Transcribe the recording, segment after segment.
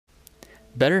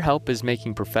BetterHelp is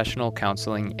making professional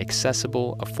counseling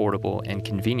accessible, affordable, and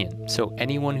convenient, so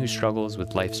anyone who struggles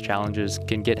with life's challenges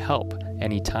can get help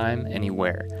anytime,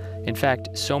 anywhere. In fact,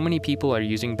 so many people are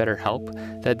using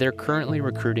BetterHelp that they're currently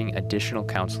recruiting additional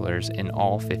counselors in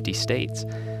all 50 states.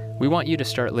 We want you to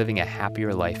start living a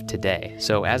happier life today,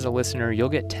 so as a listener, you'll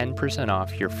get 10%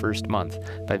 off your first month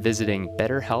by visiting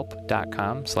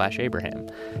betterhelp.com/Abraham.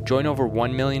 Join over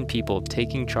 1 million people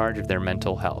taking charge of their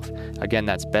mental health. Again,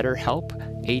 that's BetterHelp,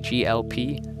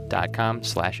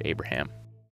 HELP.com/Abraham.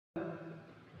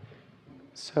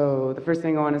 So the first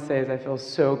thing I want to say is I feel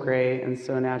so great and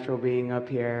so natural being up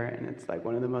here, and it's like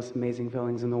one of the most amazing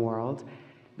feelings in the world.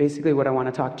 Basically, what I want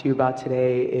to talk to you about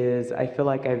today is I feel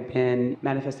like I've been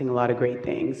manifesting a lot of great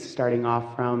things, starting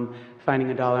off from finding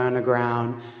 $1 on the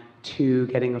ground to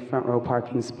getting a front row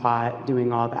parking spot,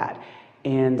 doing all that.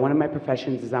 And one of my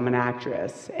professions is I'm an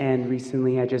actress, and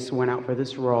recently I just went out for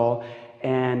this role,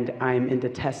 and I'm into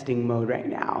testing mode right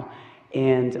now.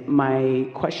 And my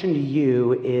question to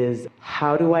you is,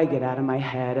 how do I get out of my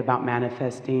head about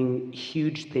manifesting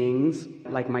huge things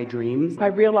like my dreams? By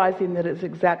realizing that it's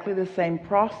exactly the same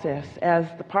process as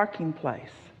the parking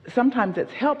place. Sometimes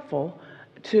it's helpful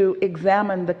to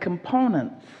examine the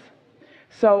components.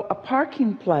 So a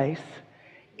parking place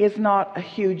is not a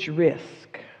huge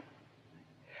risk.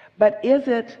 But is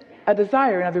it a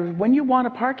desire? In other words, when you want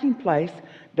a parking place,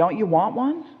 don't you want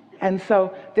one? And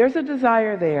so there's a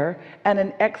desire there and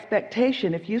an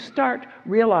expectation. If you start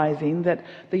realizing that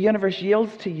the universe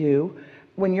yields to you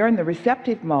when you're in the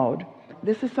receptive mode,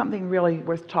 this is something really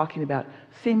worth talking about.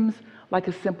 Seems like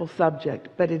a simple subject,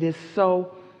 but it is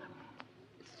so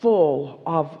full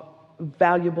of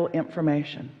valuable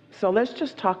information. So let's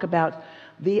just talk about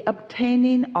the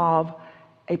obtaining of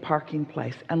a parking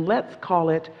place, and let's call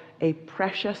it a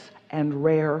precious and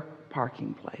rare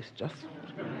parking place, just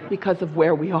because of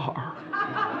where we are.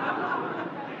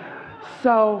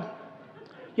 So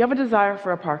you have a desire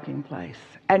for a parking place,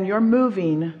 and you're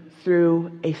moving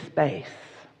through a space,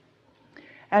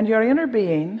 and your inner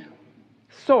being,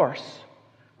 source,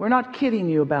 we're not kidding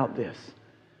you about this,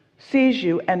 sees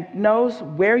you and knows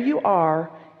where you are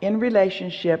in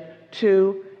relationship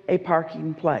to a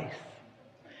parking place.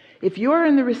 If you are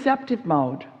in the receptive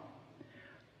mode,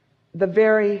 the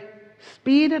very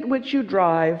speed at which you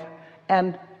drive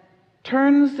and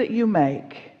turns that you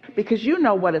make, because you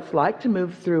know what it's like to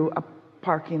move through a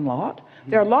parking lot.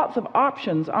 There are lots of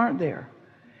options, aren't there?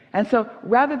 And so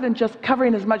rather than just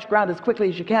covering as much ground as quickly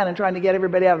as you can and trying to get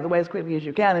everybody out of the way as quickly as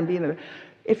you can and being,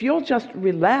 if you'll just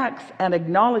relax and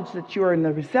acknowledge that you're in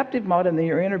the receptive mode and that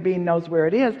your inner being knows where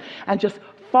it is and just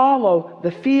follow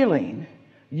the feeling,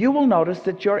 you will notice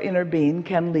that your inner being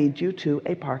can lead you to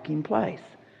a parking place.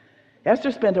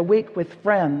 Esther spent a week with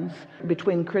friends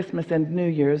between Christmas and New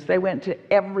Year's. They went to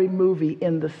every movie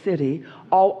in the city,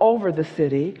 all over the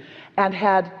city, and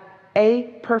had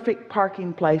a perfect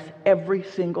parking place every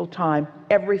single time,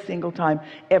 every single time,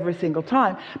 every single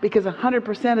time, because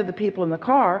 100% of the people in the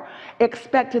car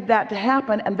expected that to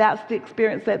happen, and that's the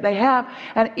experience that they have.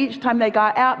 And each time they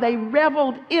got out, they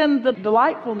reveled in the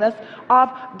delightfulness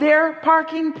of their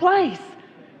parking place.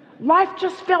 Life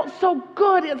just felt so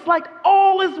good. It's like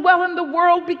all is well in the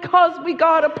world because we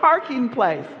got a parking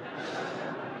place.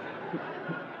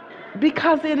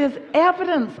 Because it is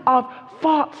evidence of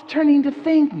thoughts turning to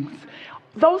things.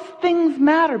 Those things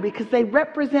matter because they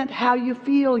represent how you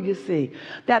feel, you see.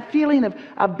 That feeling of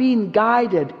being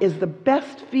guided is the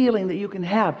best feeling that you can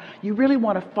have. You really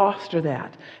want to foster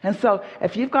that. And so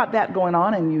if you've got that going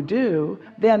on, and you do,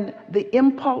 then the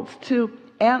impulse to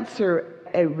answer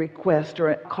a request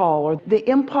or a call, or the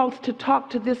impulse to talk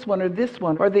to this one, or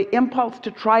the impulse to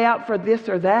try out for this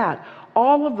or that,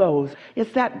 all of those,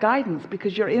 it's that guidance,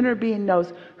 because your inner being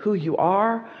knows who you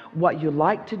are, what you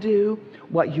like to do,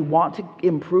 what you want to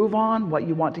improve on, what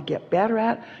you want to get better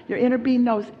at. Your inner being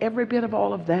knows every bit of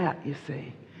all of that, you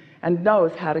see, and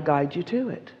knows how to guide you to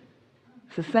it.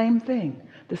 It's the same thing,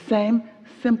 the same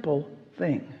simple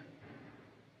thing.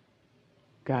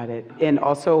 Got it. And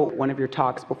also, one of your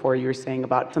talks before, you were saying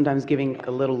about sometimes giving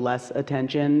a little less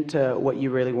attention to what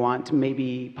you really want, to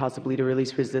maybe possibly to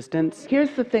release resistance. Here's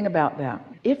the thing about that.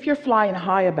 If you're flying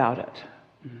high about it,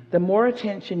 the more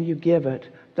attention you give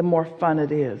it, the more fun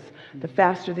it is, the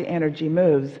faster the energy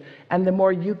moves, and the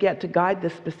more you get to guide the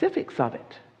specifics of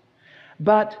it.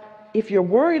 But if you're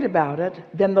worried about it,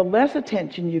 then the less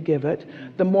attention you give it,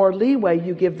 the more leeway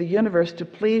you give the universe to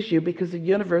please you, because the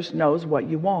universe knows what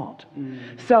you want.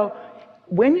 So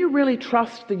when you really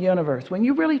trust the universe, when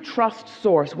you really trust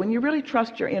source, when you really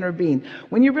trust your inner being,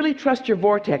 when you really trust your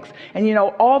vortex, and you know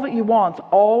all that you want's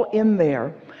all in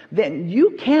there, then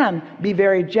you can be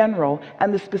very general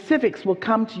and the specifics will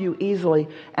come to you easily.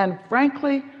 And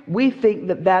frankly, we think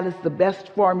that that is the best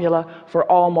formula for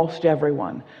almost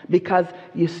everyone, because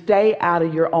you stay out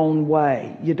of your own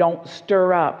way. You don't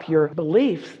stir up your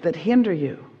beliefs that hinder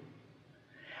you.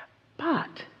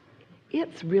 But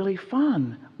it's really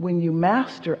fun when you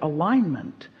master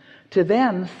alignment to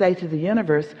then say to the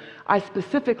universe, I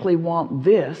specifically want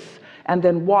this, and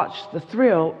then watch the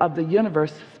thrill of the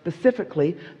universe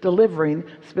specifically delivering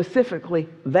specifically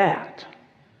that.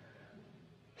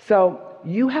 So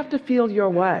you have to feel your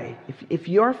way. If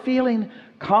you're feeling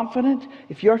confident,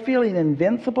 if you're feeling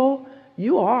invincible,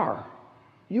 you are.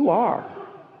 You are.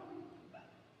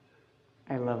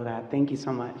 I love that. Thank you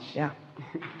so much. Yeah.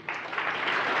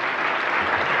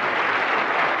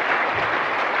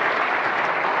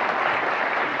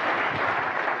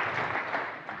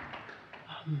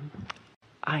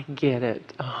 I get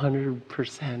it,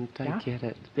 100%. Yeah. I get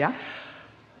it. Yeah.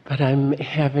 But I'm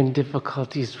having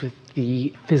difficulties with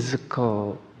the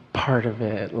physical part of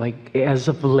it. Like, as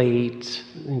of late,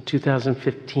 in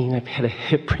 2015, I've had a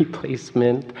hip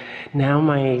replacement. Now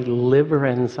my liver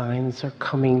enzymes are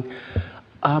coming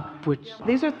up, which...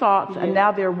 These are thoughts, and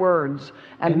now they're words.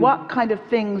 And what kind of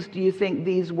things do you think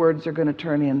these words are going to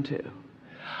turn into?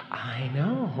 I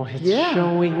know, it's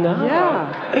showing up.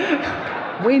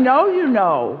 Yeah. We know you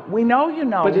know. We know you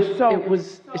know. But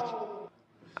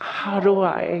how do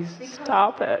I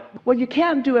stop it? Well, you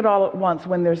can't do it all at once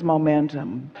when there's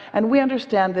momentum. And we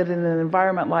understand that in an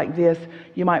environment like this,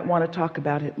 you might want to talk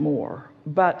about it more.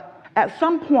 But at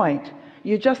some point,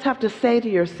 you just have to say to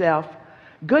yourself,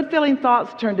 good feeling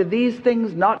thoughts turn to these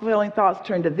things, not feeling thoughts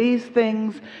turn to these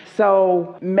things.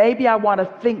 So maybe I want to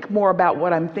think more about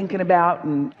what I'm thinking about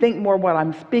and think more what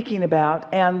I'm speaking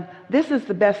about. And this is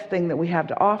the best thing that we have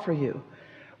to offer you.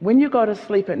 When you go to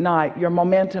sleep at night, your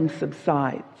momentum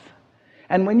subsides.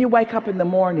 And when you wake up in the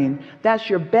morning, that's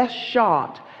your best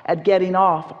shot at getting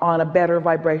off on a better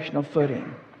vibrational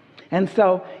footing. And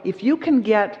so if you can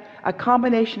get a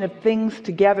combination of things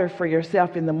together for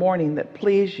yourself in the morning that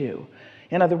please you,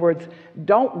 in other words,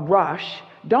 don't rush.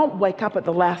 Don't wake up at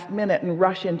the last minute and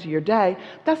rush into your day.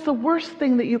 That's the worst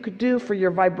thing that you could do for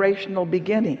your vibrational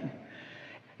beginning.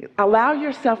 Allow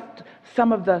yourself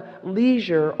some of the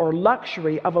leisure or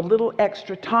luxury of a little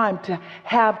extra time to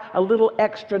have a little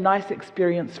extra nice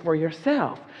experience for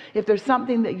yourself. If there's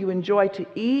something that you enjoy to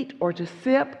eat or to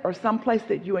sip, or someplace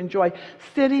that you enjoy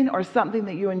sitting, or something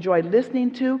that you enjoy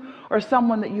listening to, or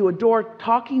someone that you adore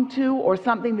talking to, or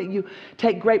something that you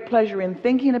take great pleasure in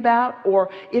thinking about, or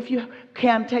if you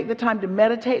can take the time to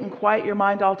meditate and quiet your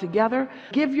mind altogether,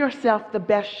 give yourself the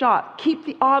best shot. Keep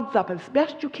the odds up as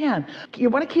best you can. You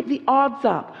want to keep the odds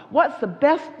up. What's the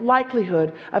best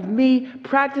likelihood of me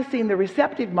practicing the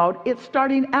receptive mode? It's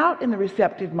starting out in the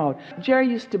receptive mode. Jerry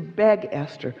used to beg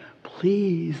Esther,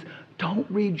 please don't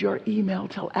read your email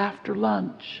till after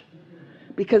lunch,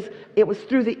 because it was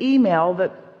through the email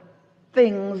that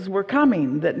things were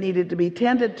coming that needed to be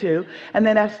tended to. And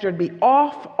then Esther would be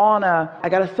off on I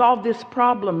got to solve this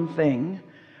problem thing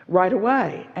right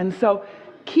away. And so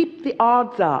keep the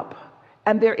odds up.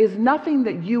 And there is nothing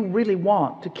that you really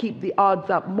want to keep the odds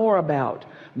up more about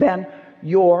than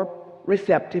your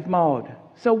receptive mode.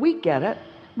 So we get it.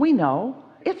 We know.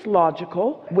 It's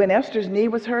logical. When Esther's knee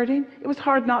was hurting, it was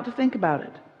hard not to think about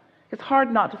it. It's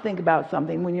hard not to think about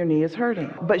something when your knee is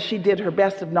hurting. But she did her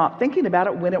best of not thinking about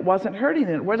it when it wasn't hurting.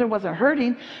 And it wasn't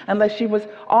hurting unless she was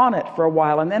on it for a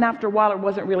while. And then after a while, it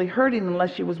wasn't really hurting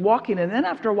unless she was walking. And then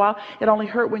after a while, it only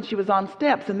hurt when she was on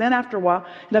steps. And then after a while,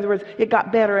 in other words, it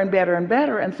got better and better and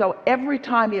better. And so every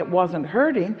time it wasn't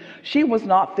hurting, she was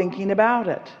not thinking about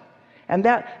it. And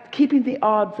that, keeping the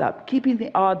odds up, keeping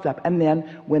the odds up. And then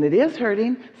when it is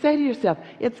hurting, say to yourself,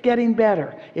 it's getting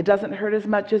better. It doesn't hurt as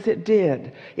much as it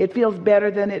did. It feels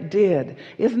better than it did.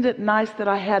 Isn't it nice that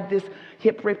I had this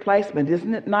hip replacement?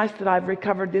 Isn't it nice that I've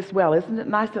recovered this well? Isn't it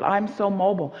nice that I'm so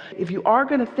mobile? If you are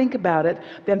going to think about it,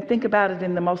 then think about it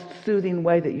in the most soothing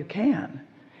way that you can.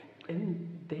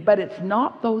 But it's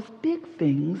not those big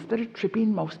things that are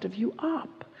tripping most of you up.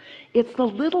 It's the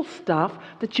little stuff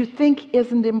that you think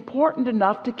isn't important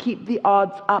enough to keep the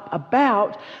odds up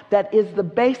about that is the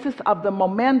basis of the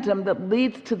momentum that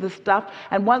leads to the stuff.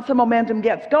 And once the momentum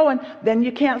gets going, then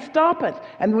you can't stop it.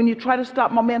 And when you try to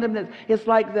stop momentum, it's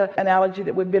like the analogy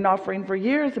that we've been offering for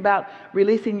years about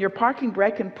releasing your parking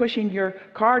brake and pushing your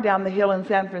car down the hill in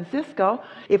San Francisco.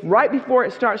 If right before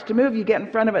it starts to move, you get in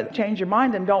front of it, change your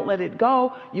mind and don't let it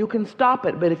go, you can stop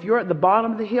it. But if you're at the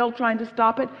bottom of the hill trying to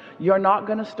stop it, you're not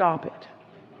going to stop it.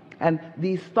 And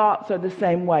these thoughts are the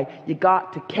same way. You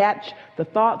got to catch the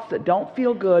thoughts that don't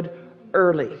feel good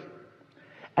early.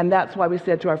 And that's why we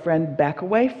said to our friend, back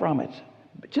away from it.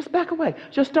 Just back away.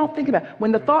 Just don't think about it.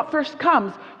 When the thought first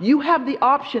comes, you have the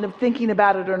option of thinking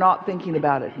about it or not thinking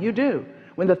about it. You do.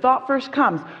 When the thought first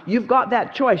comes, you've got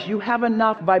that choice. You have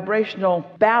enough vibrational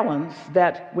balance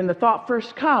that when the thought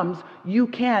first comes, you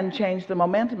can change the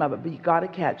momentum of it, but you got to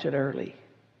catch it early.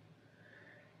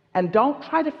 And don't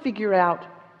try to figure out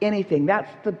anything. That's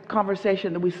the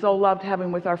conversation that we so loved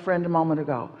having with our friend a moment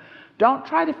ago. Don't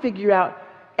try to figure out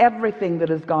everything that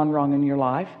has gone wrong in your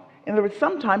life. In other words,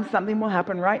 sometimes something will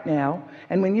happen right now,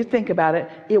 and when you think about it,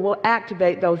 it will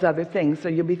activate those other things, so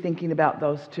you'll be thinking about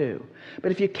those too.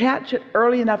 But if you catch it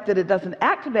early enough that it doesn't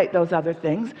activate those other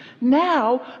things,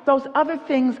 now those other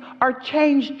things are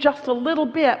changed just a little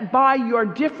bit by your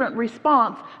different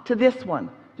response to this one.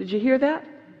 Did you hear that?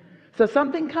 So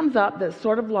something comes up that's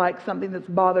sort of like something that's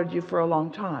bothered you for a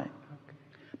long time.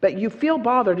 But you feel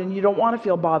bothered and you don't want to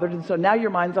feel bothered, and so now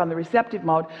your mind's on the receptive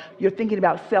mode. You're thinking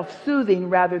about self-soothing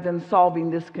rather than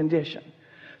solving this condition.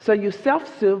 So you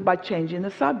self-soothe by changing the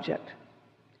subject,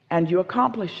 and you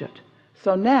accomplish it.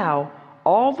 So now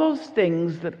all those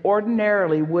things that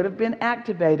ordinarily would have been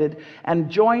activated and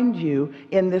joined you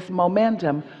in this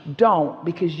momentum don't,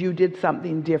 because you did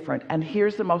something different. And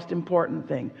here's the most important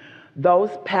thing. Those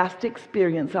past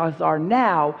experiences are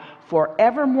now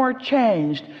forevermore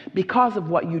changed because of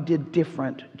what you did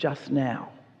different just now.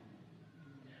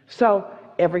 So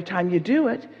every time you do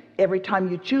it, every time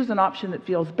you choose an option that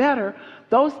feels better,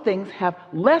 those things have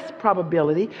less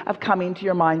probability of coming to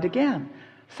your mind again.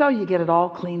 So you get it all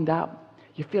cleaned up.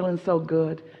 You're feeling so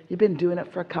good. You've been doing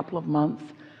it for a couple of months.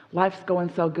 Life's going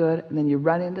so good, and then you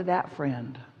run into that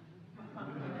friend.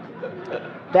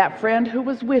 That friend who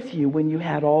was with you when you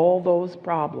had all those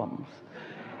problems.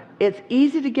 It's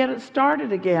easy to get it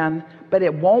started again, but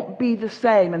it won't be the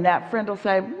same. And that friend will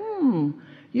say,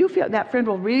 you feel, that friend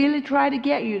will really try to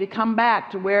get you to come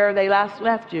back to where they last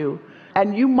left you.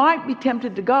 And you might be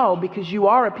tempted to go because you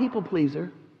are a people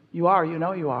pleaser. You are, you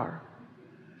know you are.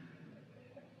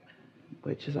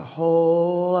 Which is a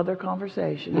whole other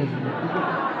conversation, isn't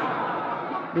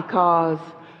it? Because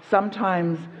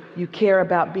sometimes you care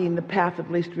about being the path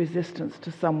of least resistance to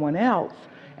someone else,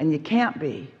 and you can't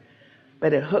be,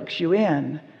 but it hooks you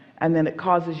in, and then it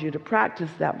causes you to practice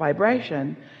that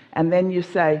vibration. And then you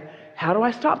say, how do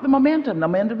I stop the momentum? The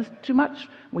momentum is too much.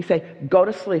 We say, go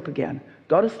to sleep again.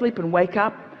 Go to sleep and wake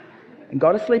up, and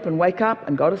go to sleep and wake up,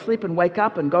 and go to sleep and wake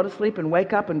up, and go to sleep and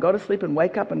wake up, and go to sleep and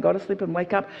wake up, and go to sleep and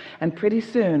wake up. And pretty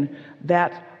soon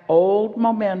that old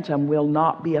momentum will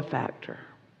not be a factor.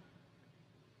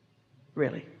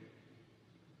 Really.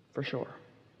 For sure.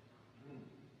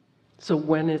 So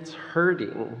when it's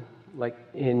hurting, like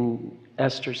in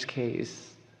Esther's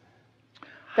case,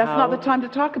 that's not the time to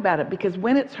talk about it, because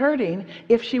when it's hurting,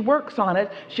 if she works on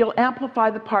it, she'll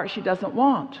amplify the part she doesn't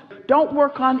want. Don't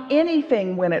work on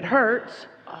anything when it hurts.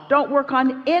 Don't work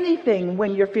on anything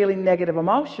when you're feeling negative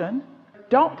emotion.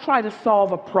 Don't try to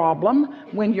solve a problem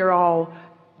when you're all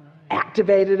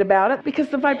activated about it, because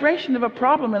the vibration of a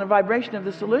problem and the vibration of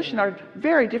the solution are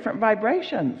very different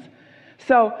vibrations.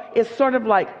 So it's sort of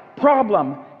like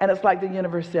problem, and it's like the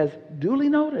universe says, duly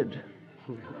noted.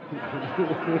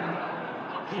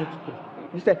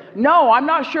 You say, no, I'm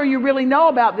not sure you really know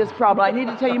about this problem. I need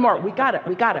to tell you more. We got it.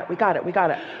 We got it. We got it. We got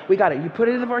it. We got it. You put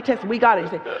it in the vortex. We got it.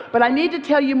 You say, but I need to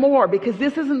tell you more, because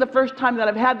this isn't the first time that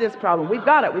I've had this problem. We've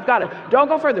got it. We've got it. Don't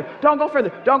go further. Don't go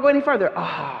further. Don't go any further.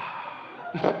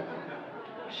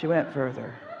 She went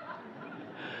further.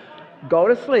 Go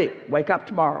to sleep. Wake up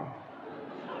tomorrow.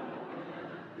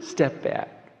 Step back.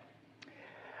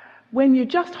 When you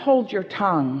just hold your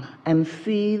tongue and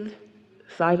seethe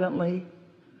silently,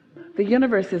 the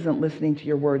universe isn't listening to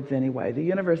your words anyway. The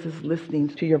universe is listening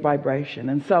to your vibration.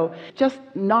 And so just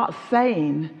not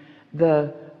saying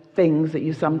the things that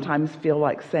you sometimes feel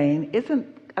like saying isn't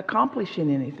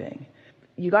accomplishing anything.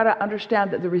 You got to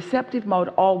understand that the receptive mode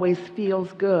always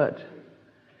feels good.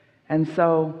 And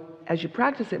so as you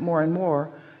practice it more and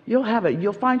more, you'll have it.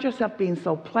 You'll find yourself being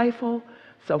so playful,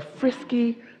 so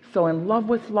frisky, so in love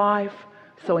with life,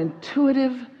 so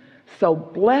intuitive, so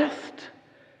blessed.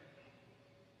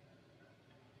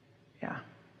 Yeah.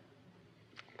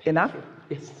 Enough?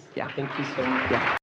 Yes. Yeah. Thank you so much. Yeah.